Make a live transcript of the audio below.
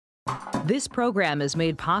This program is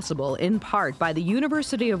made possible in part by the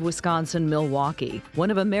University of Wisconsin-Milwaukee,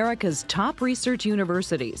 one of America's top research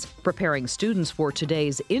universities, preparing students for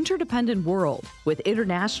today's interdependent world with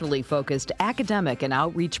internationally focused academic and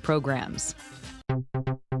outreach programs.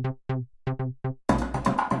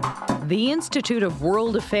 The Institute of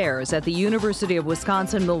World Affairs at the University of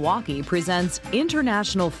Wisconsin-Milwaukee presents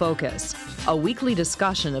International Focus, a weekly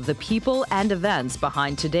discussion of the people and events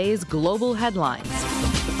behind today's global headlines.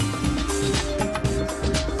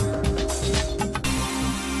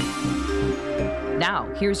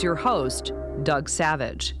 Now, here's your host, Doug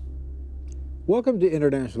Savage. Welcome to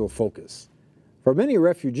International Focus. For many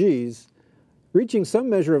refugees, reaching some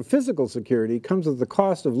measure of physical security comes at the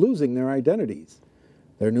cost of losing their identities.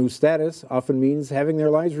 Their new status often means having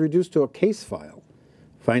their lives reduced to a case file.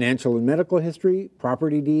 Financial and medical history,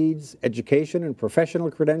 property deeds, education and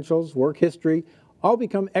professional credentials, work history, all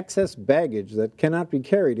become excess baggage that cannot be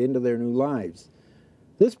carried into their new lives.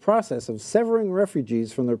 This process of severing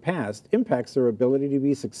refugees from their past impacts their ability to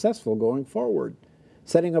be successful going forward,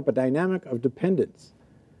 setting up a dynamic of dependence.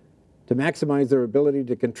 To maximize their ability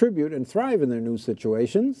to contribute and thrive in their new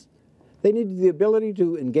situations, they need the ability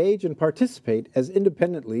to engage and participate as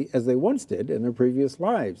independently as they once did in their previous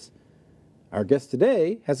lives. Our guest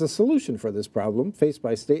today has a solution for this problem faced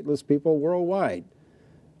by stateless people worldwide.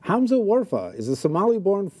 Hamse Warfa is a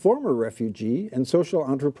Somali-born former refugee and social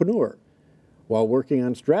entrepreneur. While working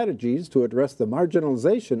on strategies to address the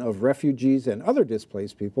marginalization of refugees and other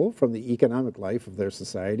displaced people from the economic life of their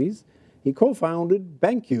societies, he co-founded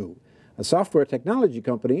BankU, a software technology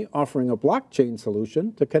company offering a blockchain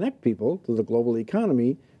solution to connect people to the global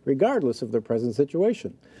economy regardless of their present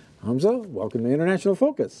situation. Hamse, welcome to International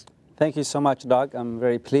Focus. Thank you so much, Doug. I'm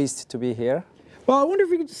very pleased to be here. Well, I wonder if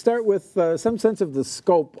we could start with some sense of the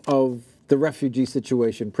scope of the refugee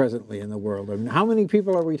situation presently in the world. I mean, how many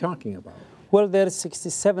people are we talking about? Well, there are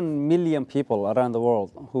 67 million people around the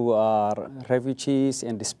world who are refugees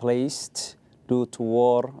and displaced due to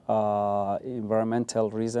war,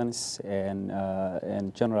 environmental reasons, and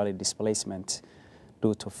generally displacement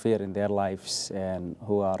due to fear in their lives and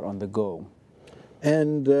who are on the go.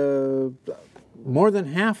 And more than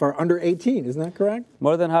half are under 18, isn't that correct?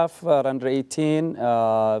 More than half are under 18,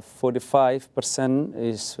 45%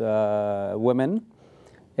 is women.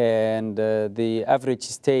 And the average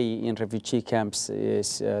stay in refugee camps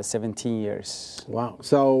is 17 years. Wow.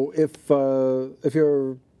 So if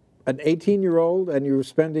you're an 18-year-old and you're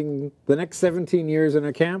spending the next 17 years in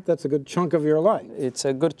a camp, that's a good chunk of your life. It's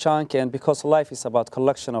a good chunk, and because life is about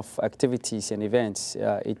collection of activities and events,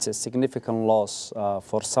 it's a significant loss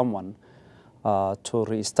for someone to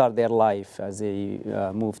restart their life as they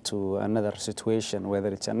move to another situation, whether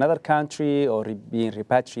it's another country or being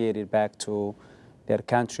repatriated back to their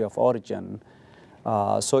country of origin.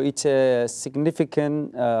 So it's a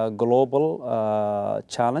significant global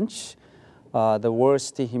challenge. The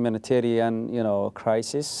worst humanitarian,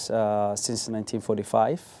 crisis since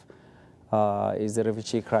 1945 is the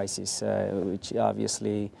refugee crisis, which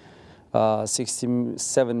obviously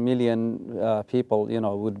 67 million people,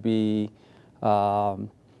 would be the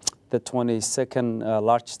 22nd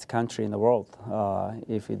largest country in the world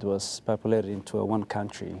if it was populated into one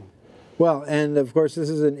country. Well, and of course, this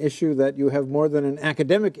is an issue that you have more than an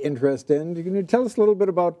academic interest in. Can you tell us a little bit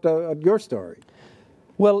about your story?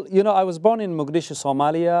 Well, I was born in Mogadishu,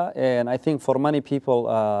 Somalia, and I think for many people,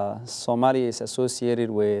 Somalia is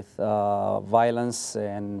associated with violence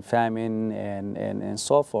and famine and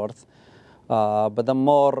so forth. But the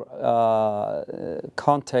more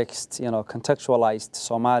contextualized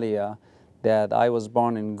Somalia that I was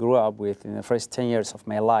born and grew up with in the first 10 years of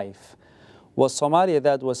my life was Somalia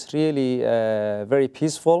that was really very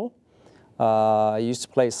peaceful. I used to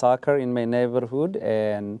play soccer in my neighborhood,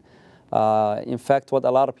 and in fact, what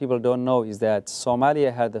a lot of people don't know is that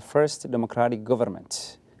Somalia had the first democratic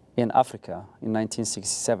government in Africa in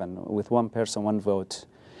 1967 with one person, one vote.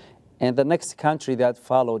 And the next country that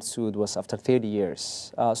followed suit was after 30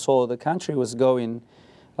 years. So the country was going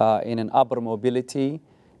in an upper mobility.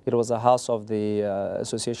 It was a house of the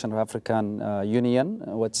Association of African Union,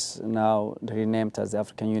 what's now renamed as the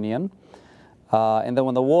African Union. And then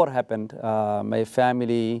when the war happened, my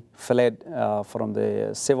family fled from the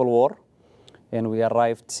civil war, and we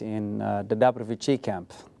arrived in Dadaab refugee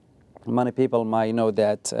camp. Many people might know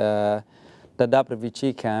that Dadaab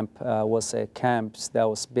refugee camp was a camp that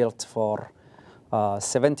was built for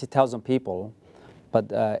 70,000 people, but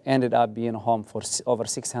ended up being home for over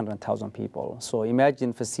 600,000 people. So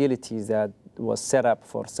imagine facilities that was set up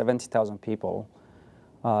for 70,000 people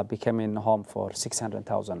becoming home for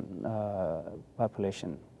 600,000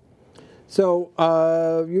 population.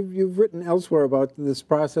 So you've written elsewhere about this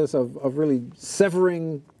process of really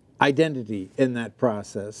severing identity in that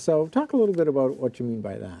process. So talk a little bit about what you mean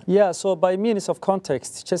by that. Yeah, so by means of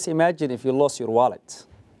context, just imagine if you lost your wallet.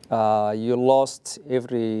 You lost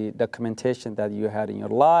every documentation that you had in your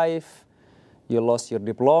life. You lost your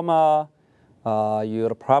diploma,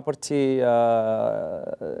 your property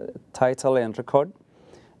title and record.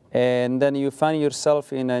 And then you find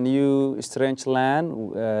yourself in a new strange land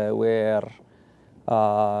where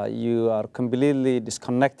you are completely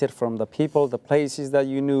disconnected from the people, the places that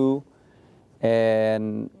you knew.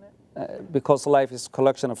 And because life is a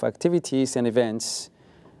collection of activities and events,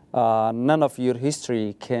 none of your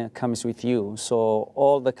history comes with you. So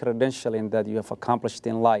all the credentialing that you have accomplished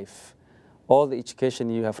in life, all the education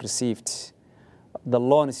you have received, the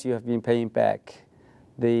loans you have been paying back,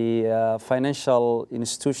 the financial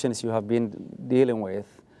institutions you have been dealing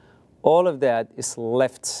with, all of that is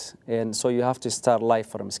left, and so you have to start life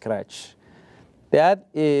from scratch. That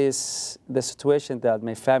is the situation that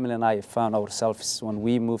my family and I found ourselves when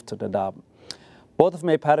we moved to Dadaab. Both of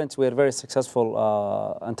my parents were very successful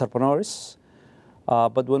entrepreneurs,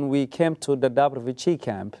 but when we came to the Dadaab refugee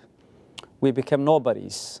camp, we became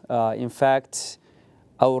nobodies. In fact,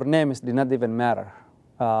 our names did not even matter.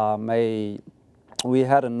 We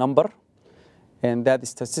had a number, and that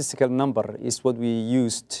statistical number is what we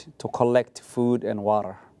used to collect food and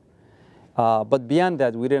water. But beyond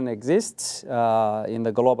that, we didn't exist in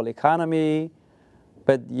the global economy.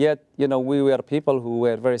 But yet, you know, we were people who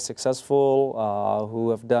were very successful,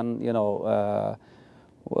 who have done, you know,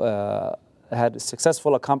 had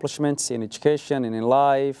successful accomplishments in education and in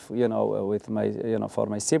life, you know, with my, you know, for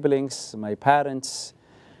my siblings, my parents.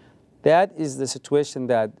 That is the situation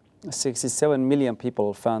that 67 million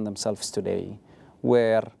people found themselves today,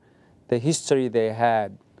 where the history they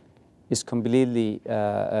had is completely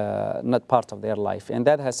not part of their life. And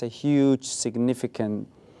that has a huge, significant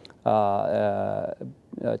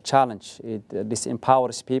challenge. It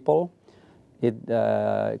disempowers people. It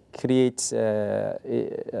creates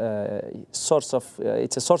it's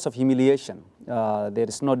a source of humiliation. There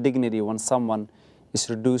is no dignity when someone is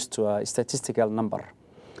reduced to a statistical number,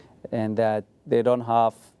 and that they don't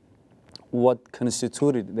have what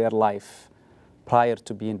constituted their life prior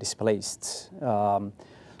to being displaced.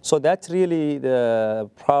 So that's really the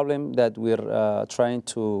problem that we're trying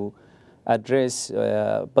to address.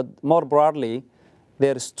 But more broadly,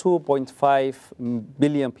 there's 2.5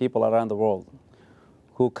 billion people around the world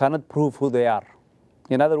who cannot prove who they are.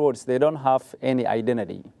 In other words, they don't have any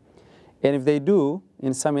identity. And if they do,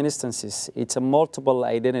 in some instances, it's a multiple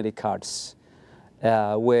identity cards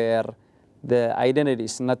where the identity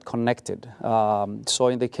is not connected. So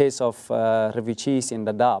in the case of refugees in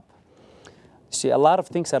Dadaab, see, a lot of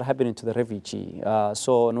things are happening to the refugee.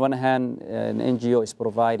 So on one hand, an NGO is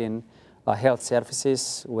providing health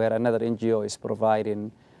services, where another NGO is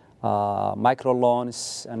providing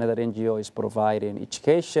microloans, another NGO is providing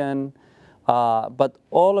education. But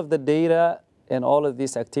all of the data and all of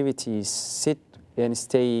these activities sit and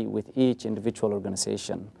stay with each individual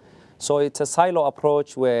organization. So it's a silo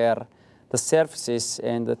approach where the services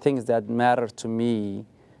and the things that matter to me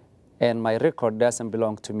and my record doesn't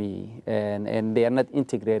belong to me, and they are not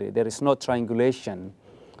integrated. There is no triangulation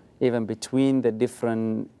even between the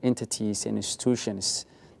different entities and institutions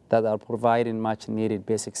that are providing much needed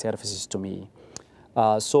basic services to me.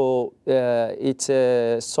 So it's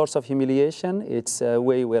a source of humiliation. It's a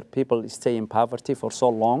way where people stay in poverty for so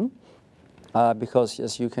long because,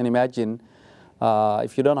 as you can imagine,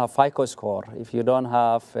 if you don't have FICO score, if you don't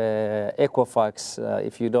have Equifax,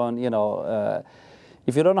 if you don't,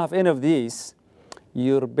 if you don't have any of these,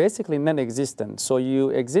 you're basically non-existent. So you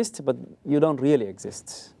exist, but you don't really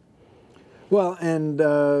exist. Well, and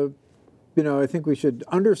I think we should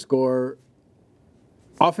underscore,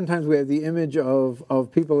 oftentimes we have the image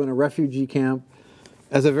of people in a refugee camp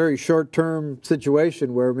as a very short-term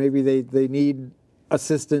situation where maybe they need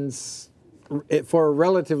assistance for a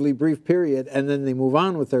relatively brief period and then they move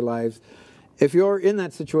on with their lives. If you're in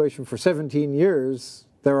that situation for 17 years,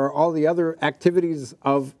 there are all the other activities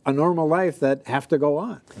of a normal life that have to go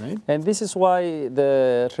on, right? And this is why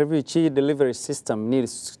the refugee delivery system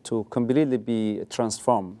needs to completely be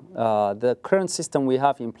transformed. The current system we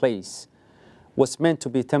have in place was meant to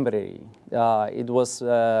be temporary. It was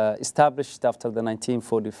established after the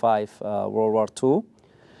 1945 World War II.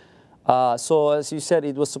 So as you said,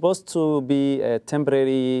 it was supposed to be a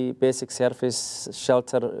temporary basic service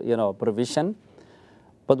shelter, provision.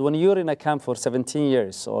 But when you're in a camp for 17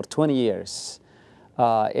 years or 20 years,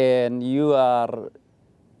 and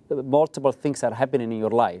multiple things are happening in your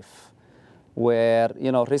life, where,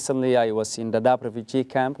 recently I was in the Dadaab refugee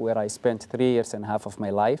camp where I spent 3.5 years of my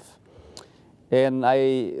life. And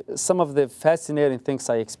some of the fascinating things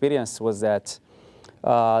I experienced was that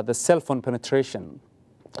the cell phone penetration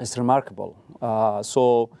is remarkable.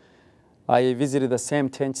 So I visited the same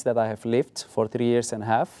tents that I have lived for 3.5 years,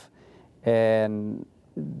 and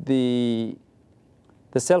the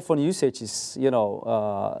cell phone usage is,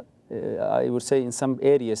 I would say in some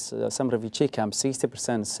areas, some refugee camps,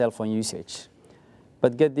 60% cell phone usage.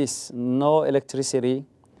 But get this, no electricity,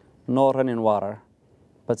 no running water,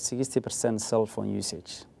 but 60% cell phone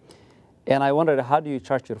usage. And I wondered, how do you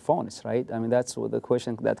charge your phones, right? I mean, that's the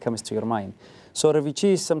question that comes to your mind. So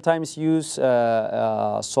refugees sometimes use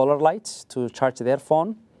solar lights to charge their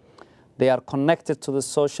phone. They are connected to the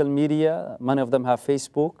social media. Many of them have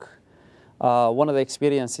Facebook. One of the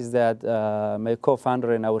experiences that my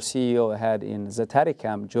co-founder and our CEO had in Zatari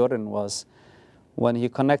camp, Jordan, was when he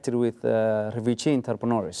connected with refugee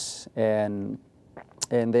entrepreneurs. And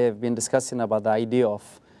they've been discussing about the idea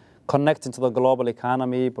of connecting to the global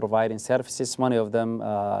economy, providing services. Many of them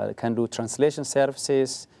can do translation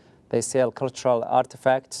services. They sell cultural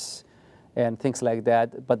artifacts and things like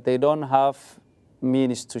that, but they don't have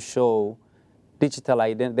means to show their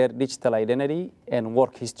digital identity and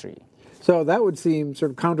work history. So that would seem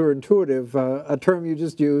sort of counterintuitive, a term you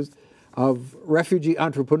just used, of refugee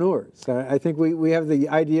entrepreneurs. I think we have the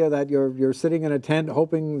idea that you're sitting in a tent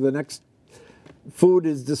hoping the next food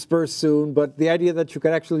is dispersed soon, but the idea that you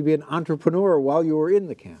could actually be an entrepreneur while you were in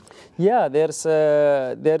the camp. Yeah, there is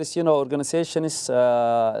organizations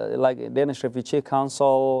like Danish Refugee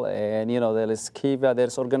Council, and there is Kiva.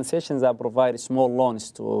 There's organizations that provide small loans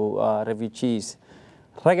to refugees,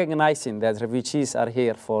 recognizing that refugees are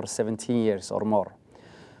here for 17 years or more.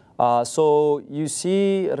 So you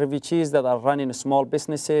see refugees that are running small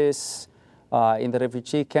businesses in the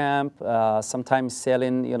refugee camp, sometimes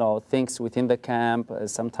selling things within the camp,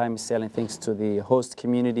 sometimes selling things to the host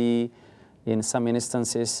community in some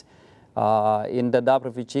instances. In the Dadaab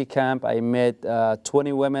refugee camp, I met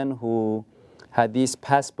 20 women who had these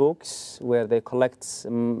passbooks where they collect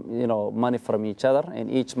money from each other,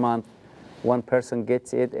 and each month one person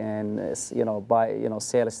gets it and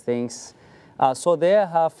sells things. So they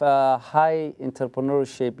have high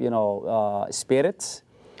entrepreneurship spirit.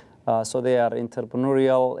 So they are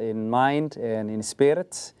entrepreneurial in mind and in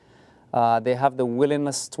spirit. They have the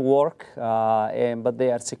willingness to work, but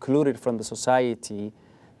they are secluded from the society.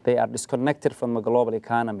 They are disconnected from the global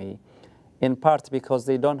economy, in part because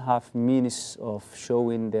they don't have means of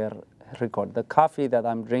showing their record. The coffee that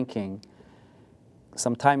I'm drinking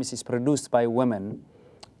sometimes is produced by women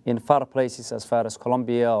in far places as far as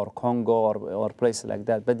Colombia or Congo or places like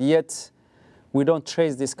that. But yet, we don't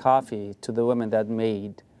trace this coffee to the women that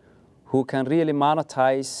made, who can really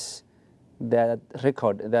monetize that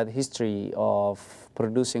record, that history of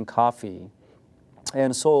producing coffee.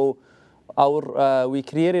 And so we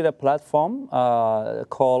created a platform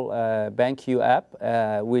called BankU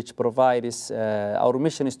app, which provides, our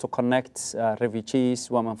mission is to connect refugees,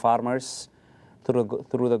 women farmers,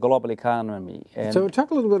 through the global economy. And so talk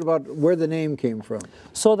a little bit about where the name came from.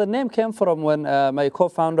 So the name came from when my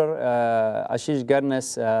co-founder, Ashish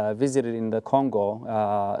Garnes, visited in the Congo.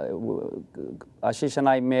 Ashish and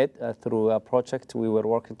I met through a project. We were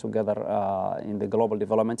working together in the global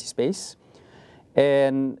development space.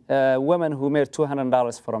 And women who made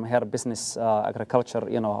 $200 from her business agriculture,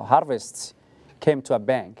 harvests, came to a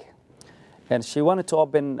bank. And she wanted to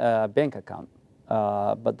open a bank account.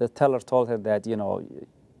 But the teller told her that,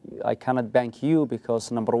 I cannot bank you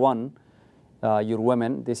because, number one, you're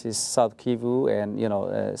women. This is South Kivu, and,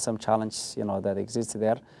 some challenge, that exists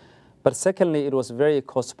there. But secondly, it was very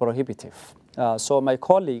cost prohibitive. So my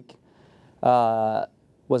colleague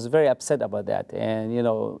was very upset about that. And,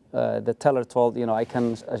 the teller told, I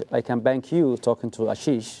can bank you, talking to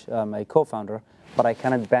Ashish, my co-founder, but I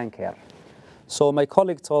cannot bank her. So my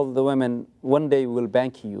colleague told the women, one day we'll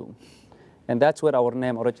bank you. And that's where our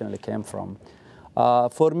name originally came from.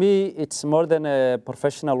 For me, it's more than a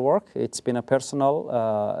professional work. It's been a personal.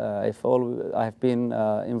 I've been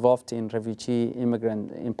involved in refugee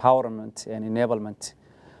immigrant empowerment and enablement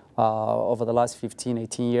over the last 15,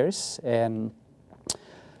 18 years. And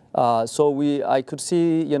so I could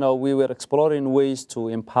see, we were exploring ways to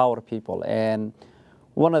empower people. And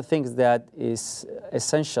one of the things that is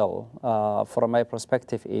essential from my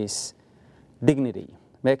perspective is dignity.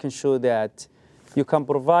 Making sure that you can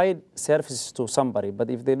provide services to somebody, but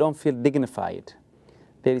if they don't feel dignified,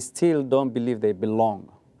 they still don't believe they belong.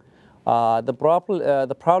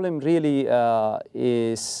 The problem really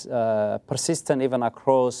is persistent even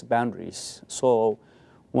across boundaries. So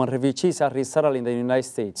when refugees are resettled in the United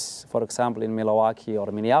States, for example, in Milwaukee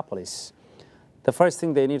or Minneapolis, the first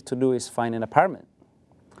thing they need to do is find an apartment.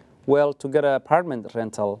 Well, to get an apartment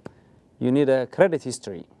rental, you need a credit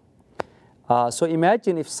history. So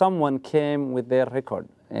imagine if someone came with their record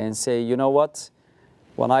and say, you know what,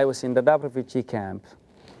 when I was in the Dadaab refugee camp,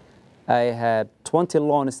 I had 20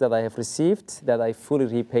 loans that I have received that I fully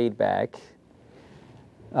repaid back.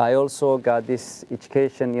 I also got this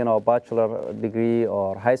education, bachelor degree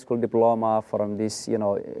or high school diploma from this,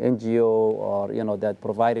 NGO or, that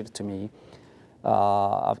provided to me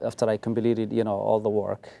after I completed, all the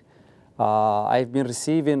work. I've been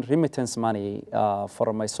receiving remittance money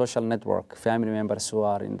from my social network, family members who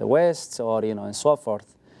are in the West or, and so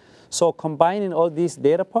forth. So combining all these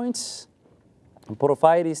data points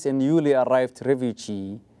provides a newly arrived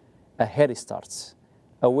refugee a head start,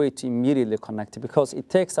 a way to immediately connect, because it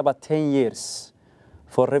takes about 10 years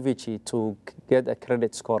for a refugee to get a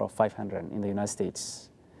credit score of 500 in the United States.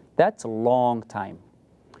 That's a long time.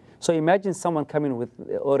 So imagine someone coming with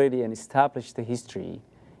already an established history,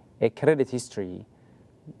 a credit history,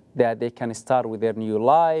 that they can start with their new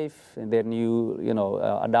life, and their new,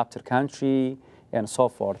 adopted country, and so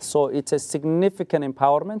forth. So it's a significant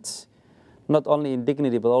empowerment, not only in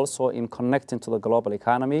dignity, but also in connecting to the global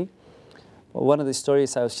economy. One of the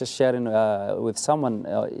stories I was just sharing with someone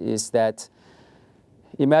is that,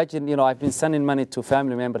 imagine, I've been sending money to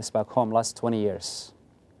family members back home last 20 years.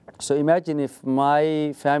 So imagine if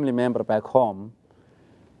my family member back home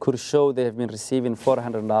could show they have been receiving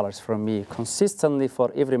 $400 from me consistently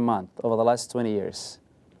for every month over the last 20 years.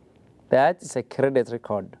 That is a credit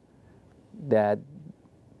record that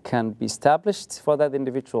can be established for that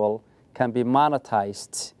individual, can be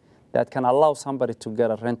monetized, that can allow somebody to get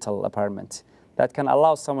a rental apartment, that can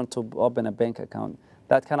allow someone to open a bank account,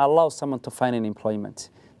 that can allow someone to find an employment,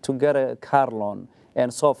 to get a car loan,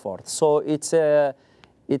 and so forth. So it's a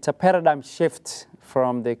paradigm shift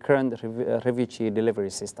from the current refugee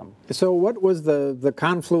delivery system. So what was the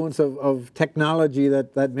confluence of technology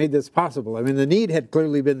that made this possible? I mean, the need had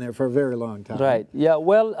clearly been there for a very long time. Right. Yeah,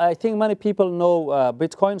 well, I think many people know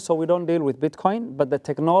Bitcoin, so we don't deal with Bitcoin, but the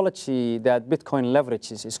technology that Bitcoin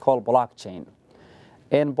leverages is called blockchain.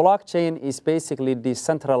 And blockchain is basically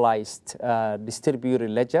decentralized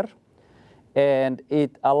distributed ledger, and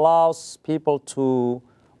it allows people to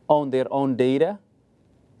own their own data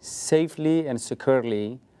safely and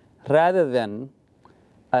securely, rather than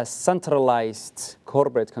a centralized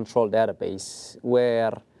corporate control database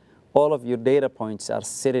where all of your data points are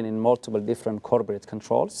sitting in multiple different corporate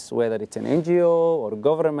controls, whether it's an NGO or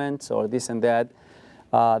government or this and that.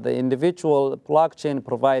 The individual blockchain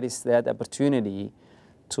provides that opportunity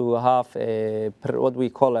to have what we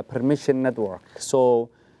call a permission network. So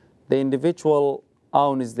the individual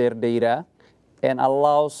owns their data and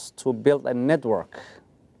allows to build a network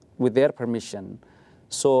with their permission.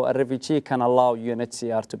 So a refugee can allow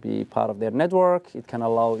UNHCR to be part of their network. It can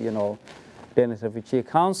allow, Danish Refugee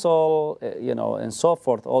Council, and so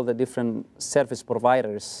forth, all the different service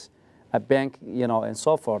providers, a bank, and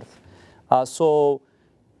so forth. So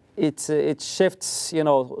it shifts,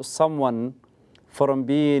 someone from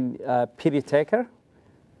being a pity taker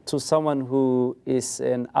to someone who is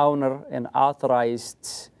an owner and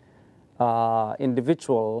authorized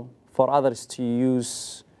individual for others to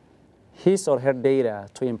use his or her data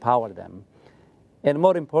to empower them. And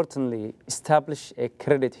more importantly, establish a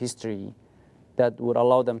credit history that would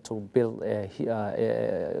allow them to build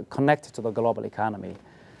connect to the global economy.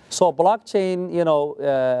 So blockchain,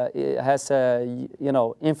 has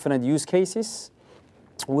infinite use cases.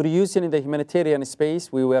 We're using it in the humanitarian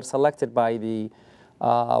space. We were selected by the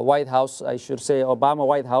White House, I should say Obama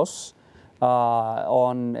White House,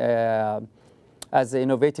 as an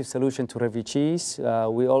innovative solution to refugees.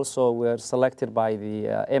 We also were selected by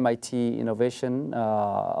the MIT Innovation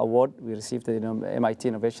Award. We received the MIT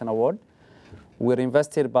Innovation Award. We're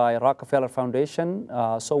invested by Rockefeller Foundation.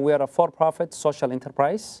 So we are a for-profit social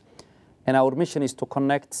enterprise. And our mission is to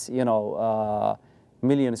connect,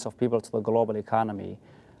 millions of people to the global economy.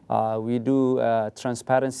 We do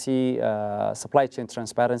transparency, supply chain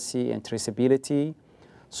transparency and traceability,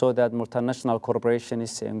 so that multinational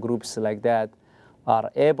corporations and groups like that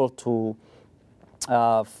are able to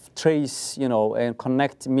trace,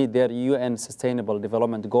 and meet their UN Sustainable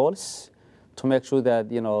Development Goals, to make sure that,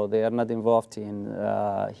 they are not involved in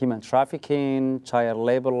human trafficking, child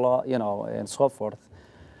labor law, and so forth.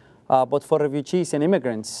 But for refugees and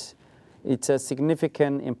immigrants, it's a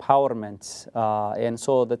significant empowerment. And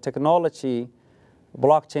so the technology,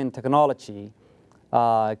 blockchain technology,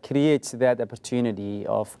 creates that opportunity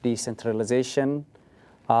of decentralization,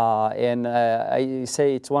 I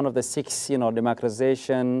say it's one of the 6,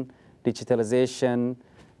 democratization, digitalization,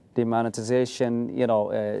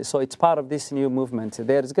 demonetization, so it's part of this new movement.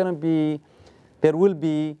 There will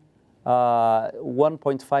be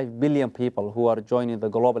 1.5 billion people who are joining the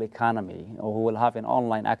global economy or who will have an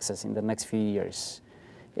online access in the next few years.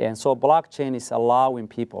 And so blockchain is allowing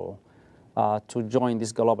people to join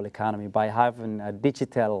this global economy by having a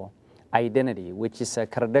digital identity, which is a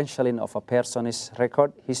credentialing of a person's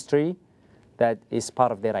record history that is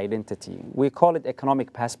part of their identity. We call it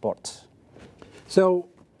economic passport. So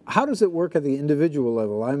how does it work at the individual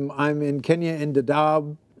level? I'm in Kenya, in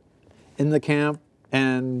Dadaab, in the camp,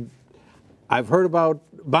 and I've heard about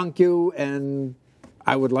Banku, and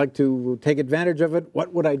I would like to take advantage of it.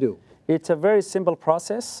 What would I do? It's a very simple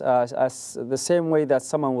process. As the same way that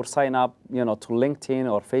someone would sign up, to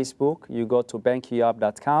LinkedIn or Facebook, you go to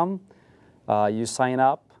bankuyup.com, you sign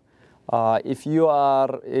up. If you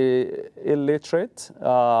are illiterate,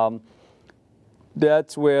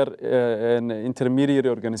 that's where an intermediary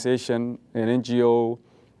organization, an NGO,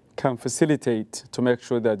 can facilitate to make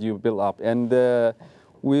sure that you build up. And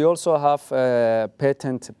we also have a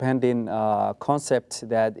patent pending concept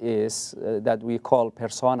that we call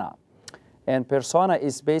persona. And persona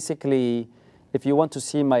is basically, if you want to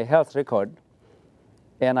see my health record,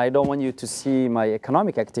 and I don't want you to see my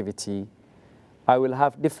economic activity, I will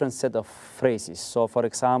have different set of phrases. So for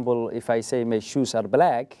example, if I say my shoes are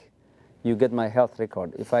black, you get my health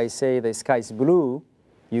record. If I say the sky is blue,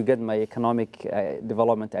 you get my economic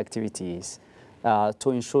development activities to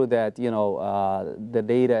ensure that the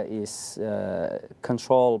data is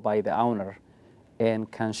controlled by the owner and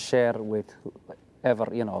can share with whoever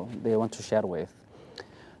they want to share with.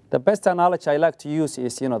 The best analogy I like to use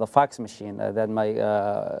is the fax machine that my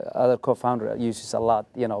other co-founder uses a lot,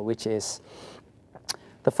 which is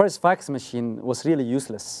the first fax machine was really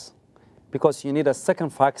useless because you need a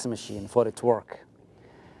second fax machine for it to work.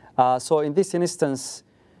 So in this instance,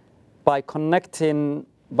 by creating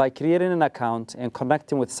an account and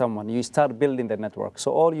connecting with someone, you start building the network.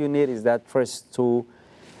 So all you need is that first to,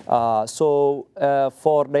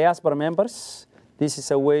 for diaspora members, this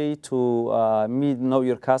is a way to know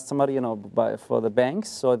your customer, for the banks,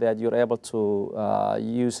 so that you're able to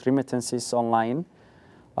use remittances online.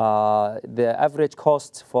 The average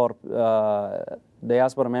cost for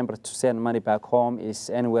diaspora members to send money back home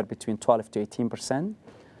is anywhere between 12 to 18%.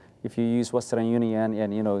 If you use Western Union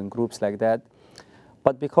and in groups like that.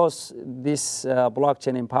 But because this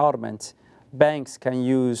blockchain empowerment, banks can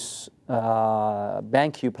use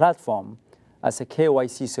Banku platform as a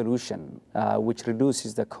KYC solution, which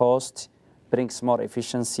reduces the cost, brings more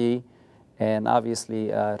efficiency, and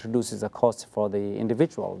obviously reduces the cost for the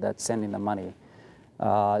individual that's sending the money.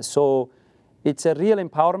 So it's a real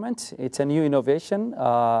empowerment. It's a new innovation,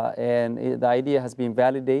 and the idea has been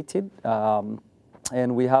validated.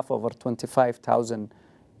 And we have over 25,000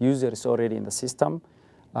 users already in the system.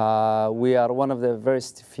 We are one of the very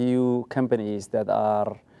few companies that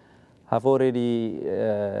have already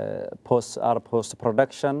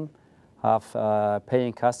post-production, have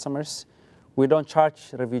paying customers. We don't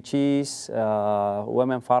charge refugees,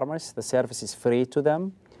 women farmers. The service is free to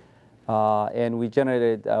them. And we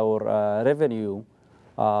generated our revenue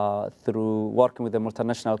through working with the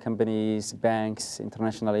multinational companies, banks,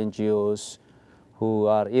 international NGOs, who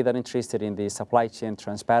are either interested in the supply chain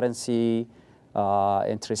transparency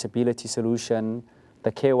and traceability solution,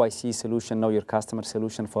 the KYC solution, know your customer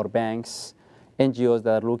solution for banks, NGOs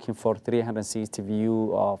that are looking for 360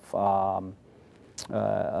 view of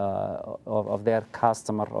their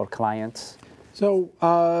customer or clients. So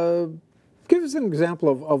give us an example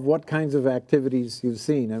of what kinds of activities you've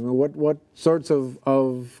seen. I mean, what sorts of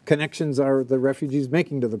connections are the refugees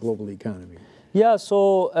making to the global economy? Yeah,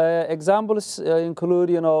 so examples include,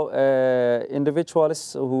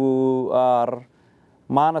 individuals who are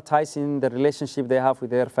monetizing the relationship they have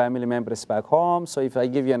with their family members back home. So if I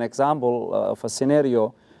give you an example of a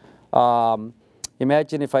scenario,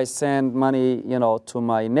 imagine if I send money, to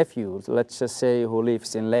my nephew, let's just say who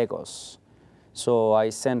lives in Lagos. So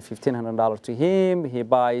I send $1,500 to him. He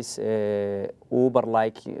buys a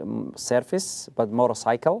Uber-like service, but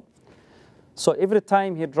motorcycle. So every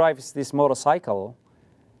time he drives this motorcycle,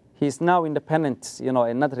 he's now independent,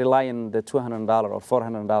 and not relying on the $200 or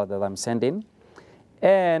 $400 that I'm sending.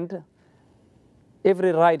 And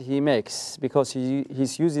every ride he makes, because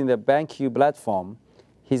he's using the Banku platform,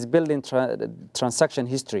 he's building transaction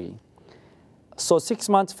history. So 6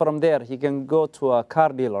 months from there, he can go to a car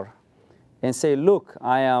dealer and say, look,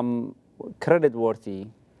 I am credit worthy.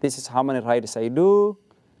 This is how many rides I do.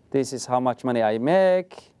 This is how much money I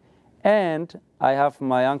make. And I have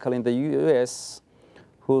my uncle in the US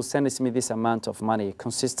who sends me this amount of money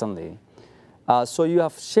consistently. So you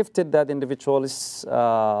have shifted that individual's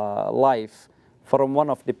life from one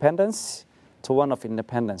of dependence to one of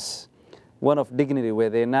independence, one of dignity, where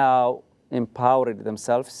they now empowered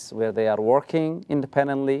themselves, where they are working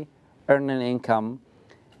independently, earning income,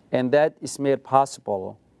 and that is made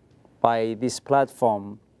possible by this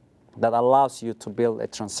platform that allows you to build a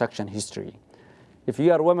transaction history. If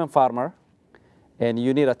you are a woman farmer and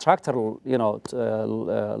you need a tractor, loan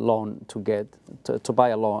to get to buy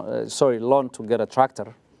a loan, loan to get a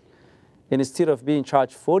tractor, and instead of being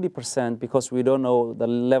charged 40% because we don't know the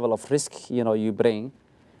level of risk you bring,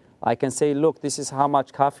 I can say, look, this is how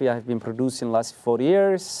much coffee I have been producing the last 4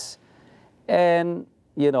 years, and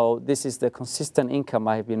this is the consistent income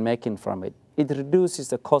I have been making from it. It reduces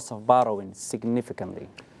the cost of borrowing significantly.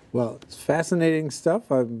 Well, it's fascinating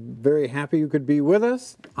stuff. I'm very happy you could be with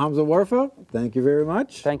us. Hamse Warfa, thank you very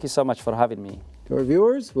much. Thank you so much for having me. To our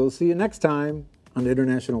viewers, we'll see you next time on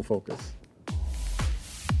International Focus.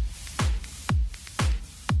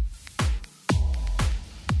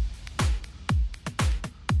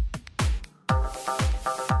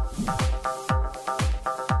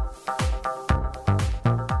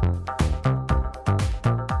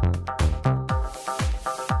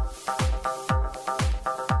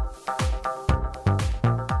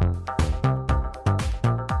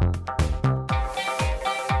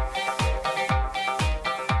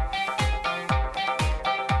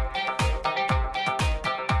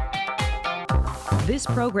 This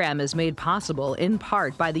program is made possible in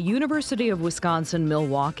part by the University of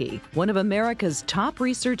Wisconsin-Milwaukee, one of America's top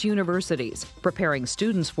research universities, preparing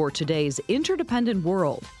students for today's interdependent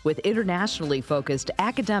world with internationally focused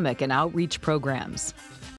academic and outreach programs.